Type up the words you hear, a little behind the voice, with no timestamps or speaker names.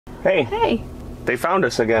Hey. Hey. They found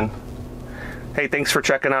us again. Hey, thanks for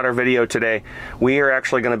checking out our video today. We are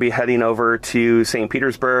actually going to be heading over to St.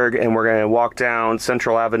 Petersburg, and we're going to walk down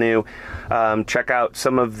Central Avenue, check out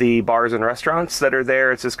some of the bars and restaurants that are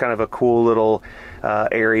there. It's just kind of a cool little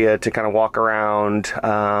area to kind of walk around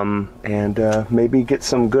and maybe get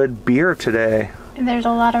some good beer today. And there's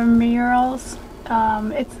a lot of murals.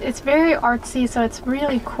 It's very artsy, so it's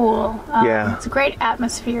really cool. Yeah. It's a great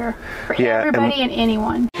atmosphere for everybody and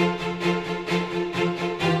anyone.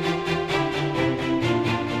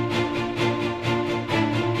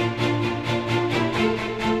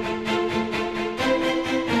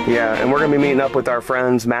 Yeah, and we're going to be meeting up with our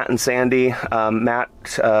friends Matt and Sandy. Matt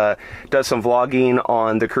does some vlogging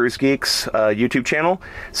on the Cruise Geeks YouTube channel,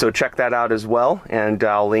 so check that out as well, and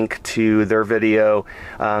I'll link to their video.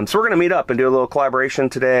 So we're going to meet up and do a little collaboration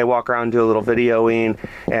today, walk around, do a little videoing,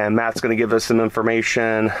 and Matt's going to give us some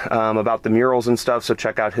information about the murals and stuff, so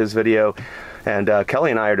check out his video. And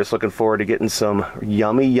Kelly and I are just looking forward to getting some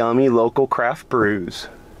yummy, yummy local craft brews.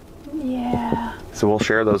 Yeah. So we'll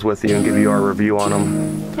share those with you and give you our review on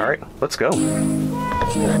them. All right, let's go.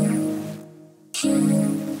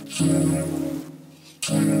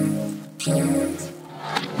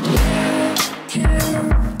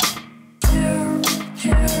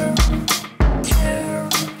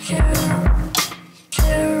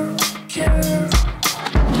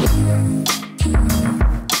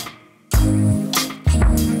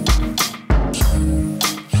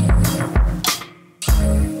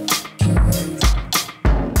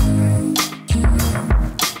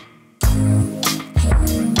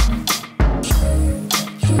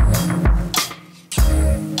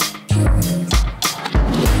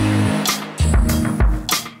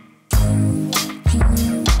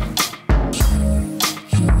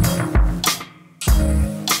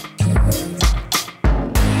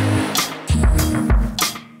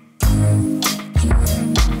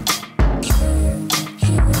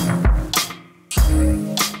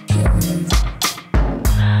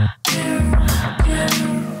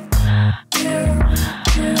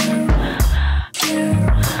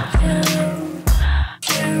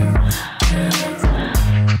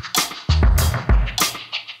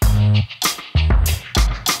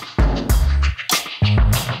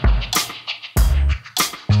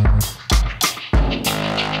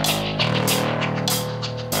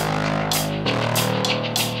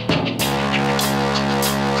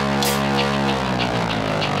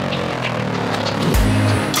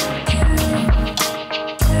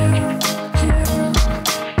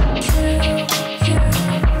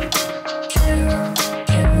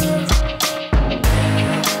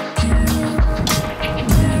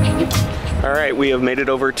 Alright, we have made it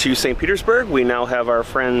over to St. Petersburg. We now have our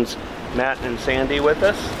friends Matt and Sandy with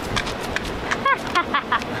us.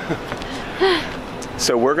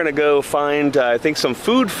 So we're gonna go find, I think, some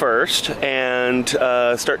food first and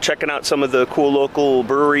start checking out some of the cool local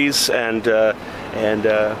breweries and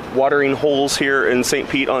watering holes here in St.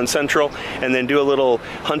 Pete on Central, and then do a little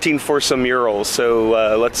hunting for some murals.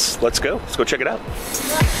 So let's go. Let's go check it out.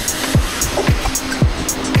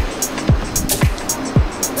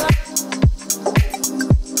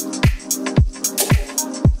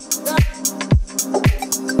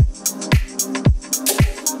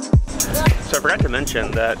 So I forgot to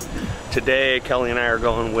mention that today Kelly and I are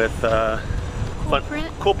going with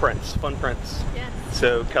Cool Prints, Fun Prints. Yes.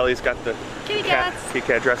 So Kelly's got the Kitty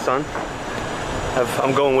cat dress on.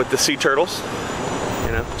 I'm going with the sea turtles.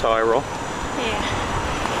 You know, that's how I roll. Yeah.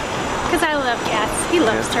 Because I love cats. He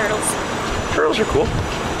loves turtles. Turtles are cool.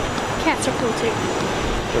 Cats are cool too.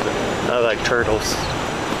 I like turtles.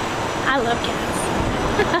 I love cats.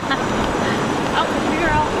 Oh,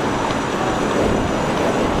 girl.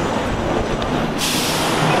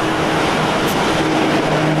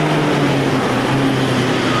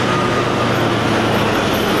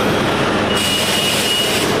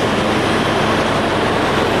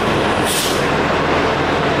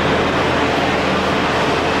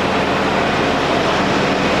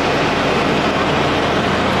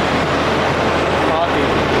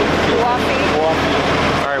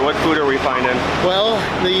 Well,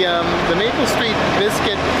 the Maple Street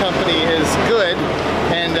Biscuit Company is good,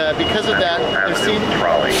 and because of that,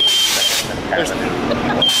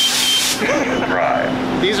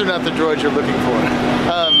 these are not the droids you're looking for.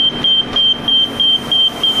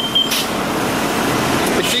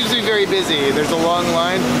 It seems to be very busy. There's a long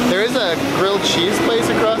line. There is a grilled cheese place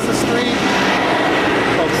across the street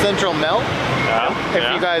called Central Melt. If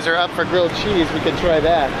you guys are up for grilled cheese, we could try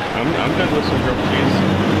that. I'm good with some grilled cheese.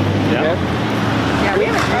 Yeah. Yeah, we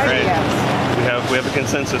haven't tried it yet. We have a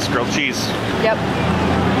consensus, grilled cheese. Yep.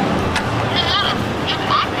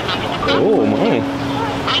 Oh my.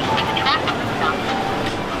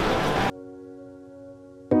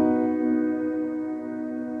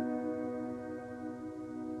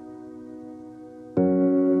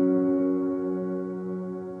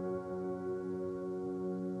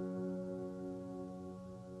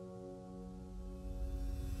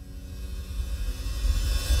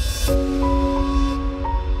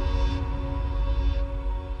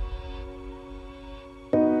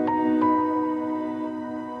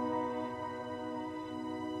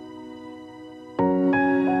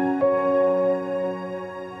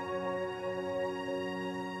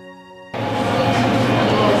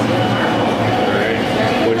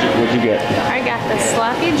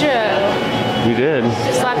 You did.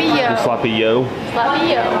 Sloppy yo. Sloppy yo. Sloppy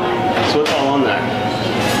yo. So what's all on that?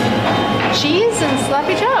 Cheese and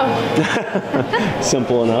sloppy joe.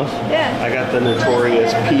 Simple enough. Yeah. I got the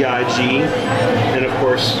notorious PIG, and of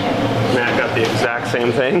course, Matt got the exact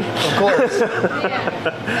same thing. Of course.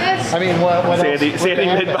 Yeah. I mean, what Sandy, else? Sandy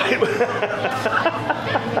mid-bite.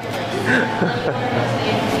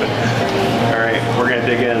 All right, we're gonna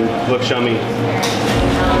dig in. Look, show me.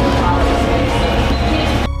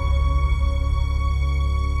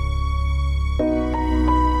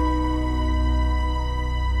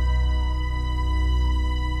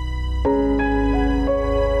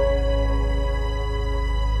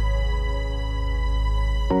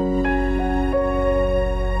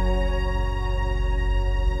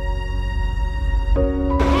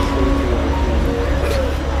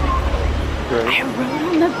 I wrote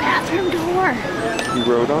on the bathroom door. You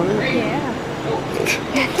wrote on it?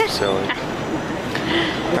 Yeah. Silly.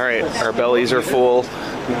 All right, our bellies are full.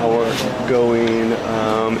 Now we're going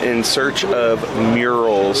in search of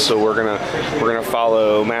murals. So we're gonna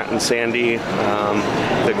follow Matt and Sandy,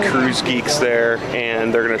 the Cruise Geeks there,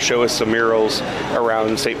 and they're gonna show us some murals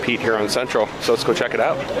around St. Pete here on Central. So let's go check it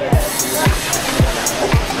out.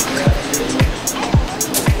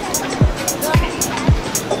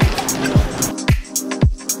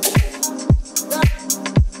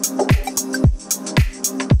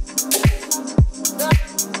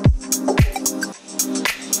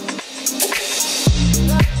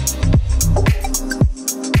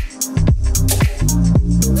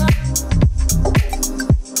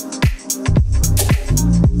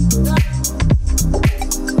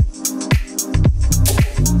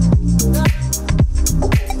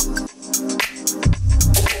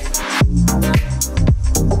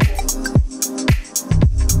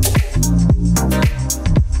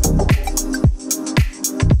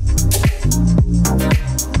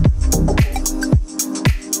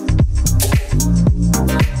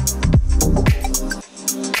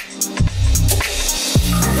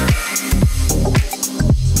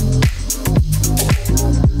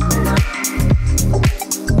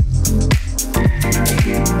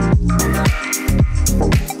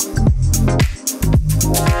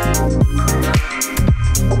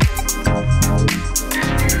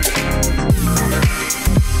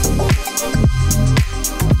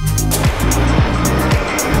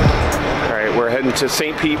 To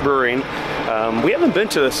St. Pete Brewing. We haven't been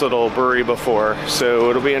to this little brewery before,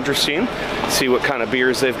 so it'll be interesting to see what kind of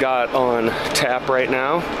beers they've got on tap right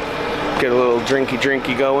now. Get a little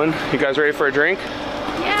drinky going. You guys ready for a drink?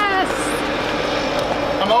 Yes.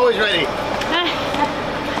 I'm always ready.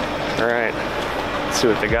 All right, let's see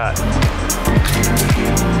what they got.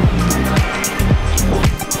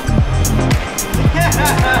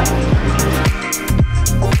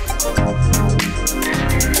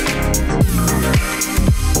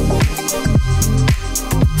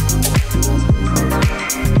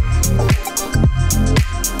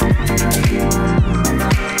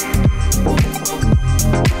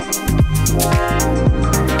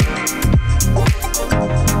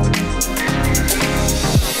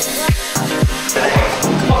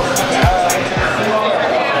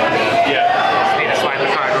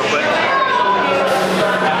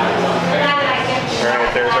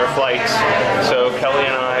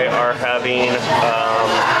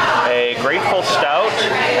 A Grateful Stout,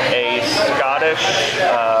 a Scottish,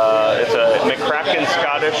 it's a McCracken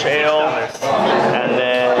Scottish Ale, and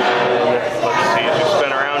then, let's see, as we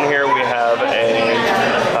spin around here, we have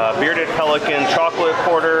a Bearded Pelican Chocolate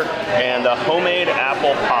Porter and a homemade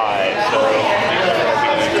apple pie, so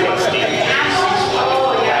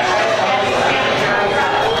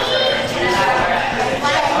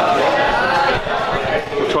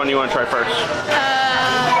which one do you want to try first?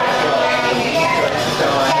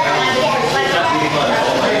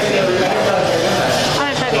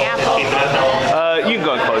 You can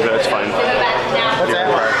go and close it, it's fine. What's that?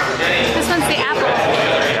 This one's the apple.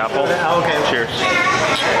 The apple? Oh, okay. Cheers.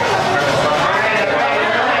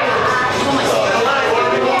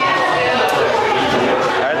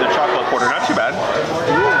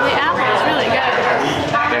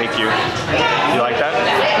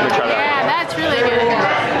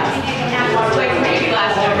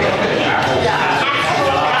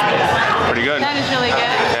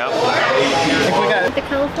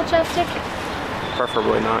 beautiful chapstick?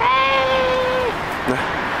 Preferably not.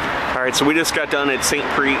 All right, so we just got done at St.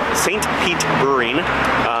 Pete Brewing.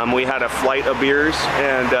 We had a flight of beers,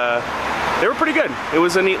 and they were pretty good. It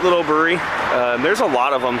was a neat little brewery. There's a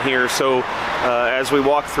lot of them here, so as we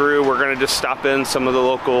walk through, we're going to just stop in some of the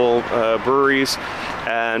local breweries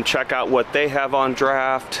and check out what they have on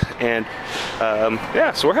draft. And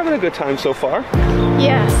yeah, so we're having a good time so far.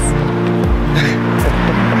 Yes.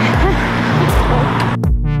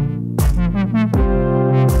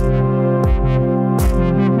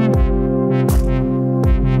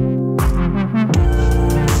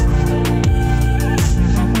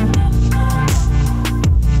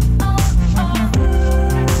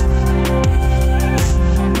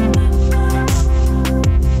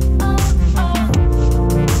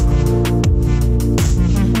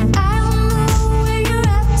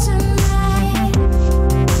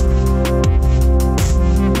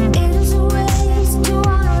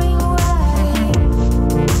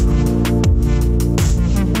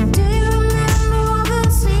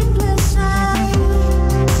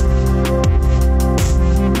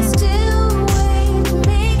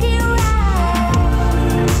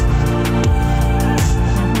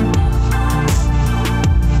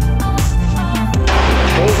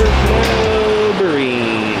 Overflow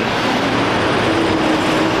Brewing.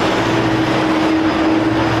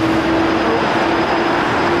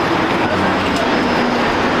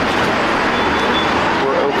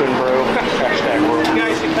 We're open, bro. Hashtag we're open. You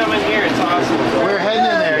guys should come in here. It's awesome. We're heading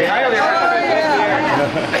in there.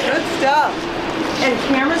 Good stuff. And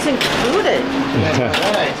cameras included.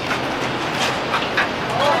 Right.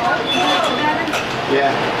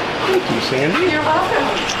 Yeah. Thank you, Sandy. You're welcome.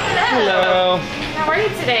 Hello. How are you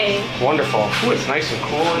today? Wonderful. Ooh, it's nice and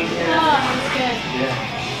cool in here. Oh, that's good. Yeah.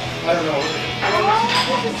 I don't know.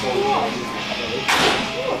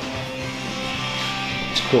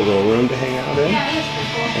 It's a cool little room to hang out in. Yeah, it is pretty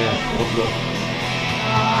cool. Yeah, we'll go.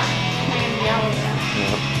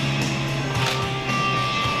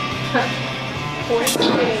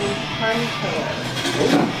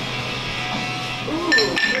 Ooh,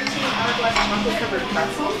 13-hour-glass chocolate-covered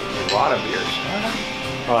pretzels. A lot of beers.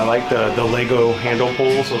 Oh, I like the Lego handle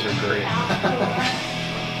pulls. Those are great.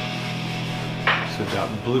 So we've got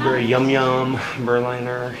blueberry yum yum,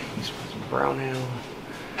 Berliner, brown ale,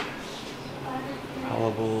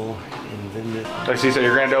 palatable, and then I see. So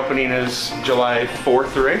your grand opening is July 4th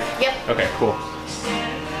through 8th? Yep. Okay, cool.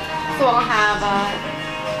 So I'll have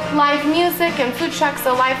live music and food trucks,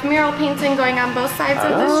 so live mural painting going on both sides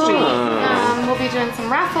of the street. We'll be doing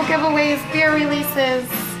some raffle giveaways, beer releases.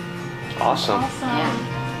 Awesome. Yeah.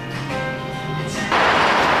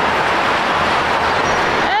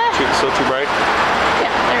 Still too bright?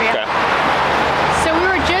 Yeah, there we go. Okay. So we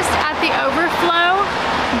were just at the Overflow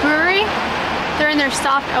Brewery. They're in their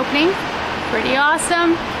soft opening. Pretty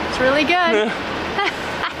awesome. It's really good.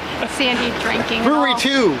 Sandy drinking. Brewery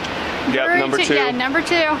 2. Yep, Brewery number 2. Yeah, number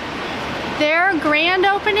 2. Their grand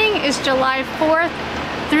opening is July 4th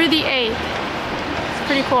through the 8th. It's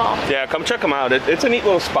pretty cool. Yeah, come check them out. It's a neat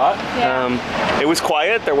little spot. Yeah. It was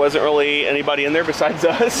quiet. There wasn't really anybody in there besides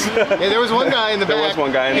us. Yeah, there was one guy in the back. There was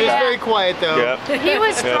one guy in the He was back. very quiet though. Yep. He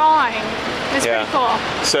was Yeah. drawing. It's Yeah. pretty cool.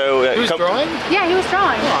 So He was drawing? Yeah, he was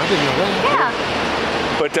drawing. Oh, I didn't know that. Yeah.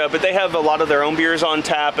 But they have a lot of their own beers on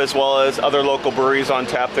tap, as well as other local breweries on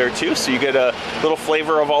tap there too. So you get a little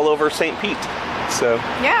flavor of all over St. Pete. So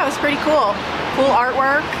Yeah, it was pretty cool. Cool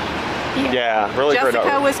artwork. yeah, really great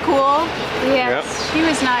Jessica artwork. was cool. Yes, she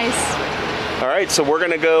was nice. All right, so we're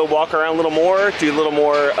gonna go walk around a little more, do a little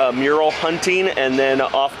more mural hunting, and then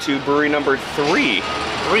off to brewery number 3.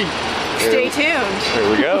 3. Stay tuned. There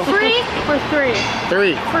we go. 3 or 3?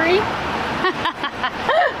 3. 3?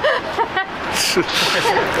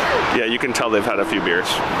 Yeah, you can tell they've had a few beers.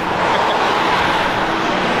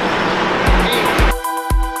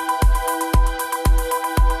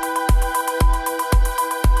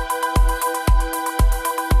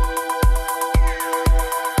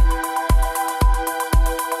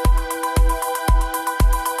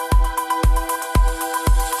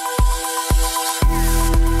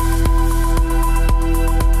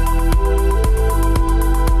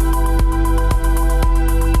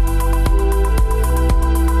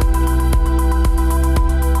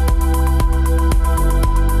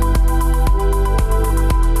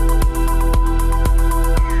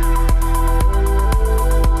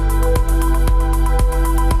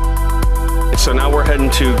 So now we're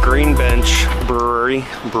heading to Green Bench Brewery.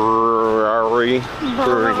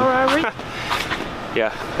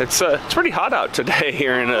 Yeah, it's pretty hot out today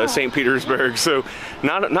here in St. Petersburg, so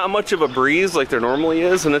not much of a breeze like there normally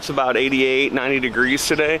is, and it's about 88, 90 degrees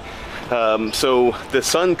today. So the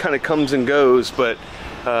sun kind of comes and goes, but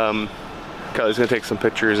Kelly's gonna take some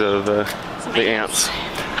pictures of the ants.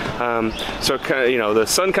 So kind of, you know, the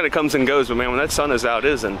sun kind of comes and goes, but man, when that sun is out,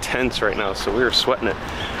 it is intense right now. So we were sweating it.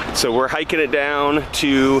 So we're hiking it down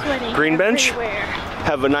to Green Bench.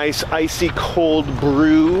 Have a nice icy cold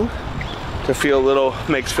brew to feel a little,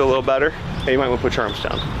 makes feel a little better. Hey, you might want to put your arms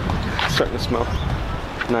down. It's starting to smell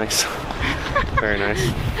nice. Very nice.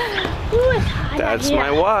 Ooh, it's hot. That's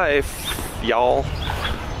my wife, y'all.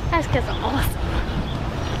 That's because I'm awesome.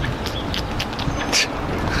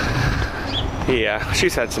 Yeah,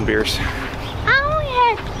 she's had some beers. I only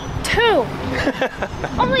had 2.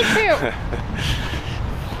 Only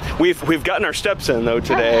 2. We've gotten our steps in though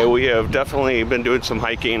today. We have definitely been doing some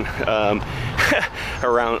hiking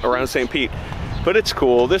around St. Pete. But it's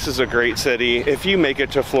cool. This is a great city. If you make it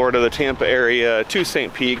to Florida, the Tampa area, to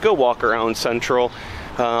St. Pete, go walk around Central.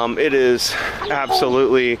 It is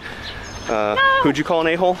absolutely, who'd you call an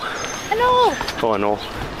a-hole? An hole. Oh, an hole.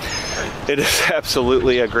 It is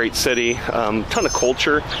absolutely a great city. Ton of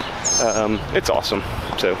culture. It's awesome.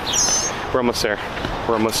 So we're almost there.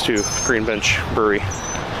 We're almost to Green Bench Brewery.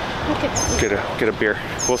 Get a beer.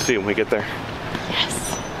 We'll see when we get there. Yes.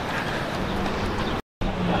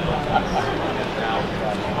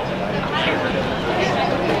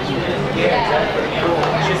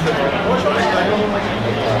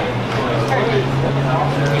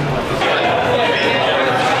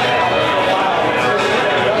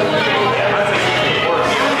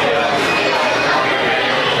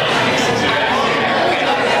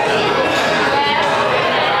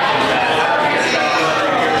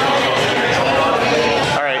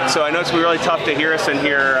 It's gonna be really tough to hear us in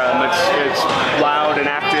here. It's loud and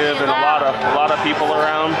active, and a lot of people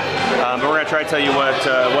around. But we're gonna try to tell you what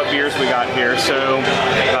beers we got here. So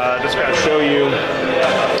just gonna show you.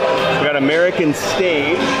 We got American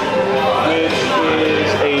Stage, which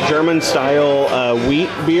is a German-style wheat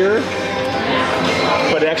beer,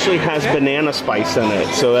 but it actually has banana spice in it.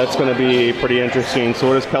 So that's gonna be pretty interesting. So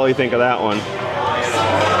what does Kelly think of that one? Tastes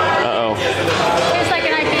like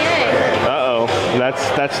an IPA.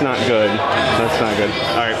 That's not good. That's not good.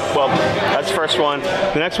 All right, well, that's the first one.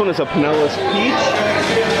 The next one is a Pinellas Peach,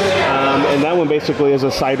 and that one basically is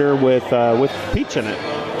a cider with peach in it.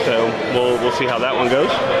 So we'll see how that one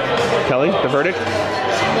goes. Kelly, the verdict?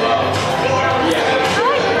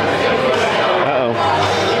 Uh-oh.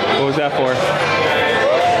 What was that for?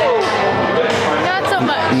 Not so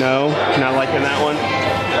much. No, not liking that one.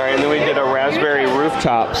 All right, and then we did a Raspberry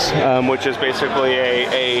Rooftops, which is basically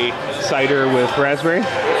a cider with raspberry.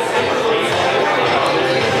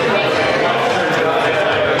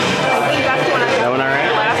 That one all right?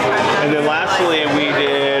 And then lastly, we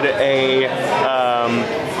did a,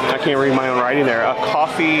 I can't read my own writing there, a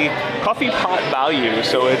coffee pot value.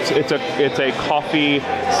 So it's a coffee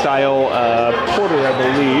style porter, I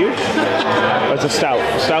believe. It's a stout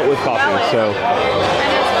with coffee. So.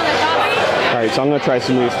 All right, so I'm gonna try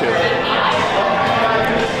some of these too.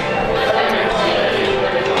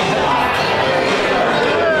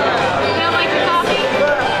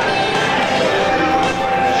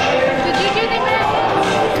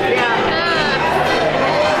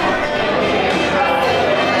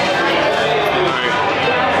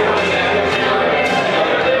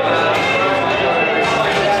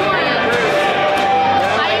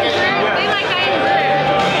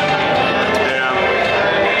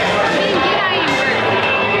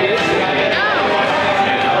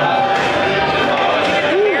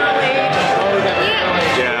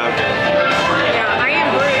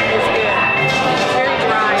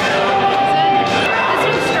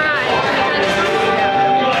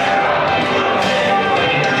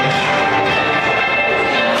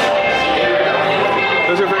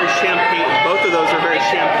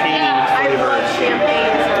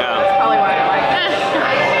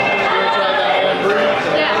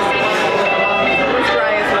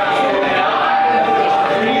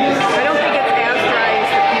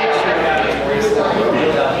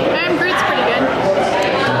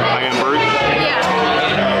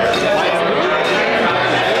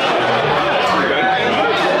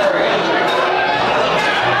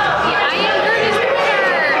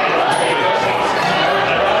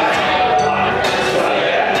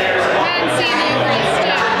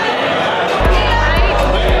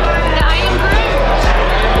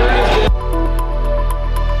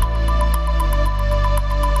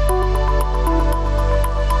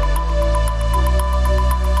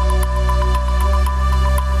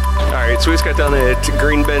 right, so we just got done at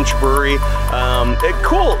Green Bench Brewery.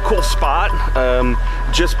 Cool spot.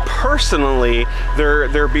 Just personally,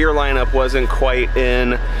 their beer lineup wasn't quite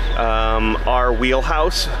in our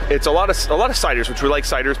wheelhouse. It's a lot of ciders, which we like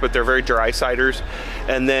ciders, but they're very dry ciders.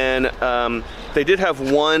 And then they did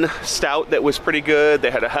have one stout that was pretty good.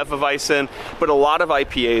 They had a Hefeweizen, but a lot of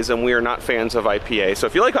IPAs, and we are not fans of IPA. So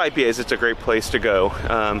if you like IPAs, it's a great place to go.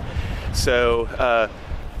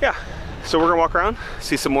 Yeah. So we're gonna walk around,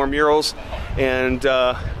 see some more murals, and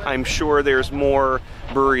I'm sure there's more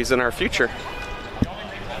breweries in our future.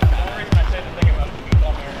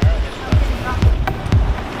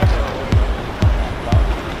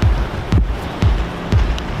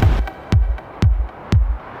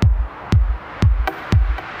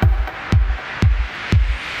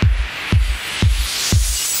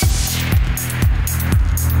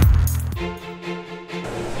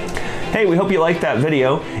 Hey, we hope you liked that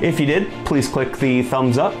video. If you did, please click the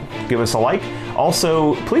thumbs up, give us a like.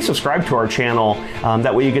 Also, please subscribe to our channel.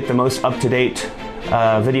 That way you get the most up-to-date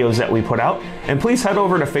videos that we put out. And please head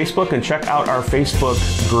over to Facebook and check out our Facebook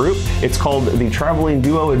group. It's called the Traveling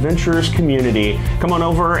Duo Adventures Community. Come on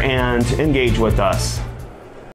over and engage with us.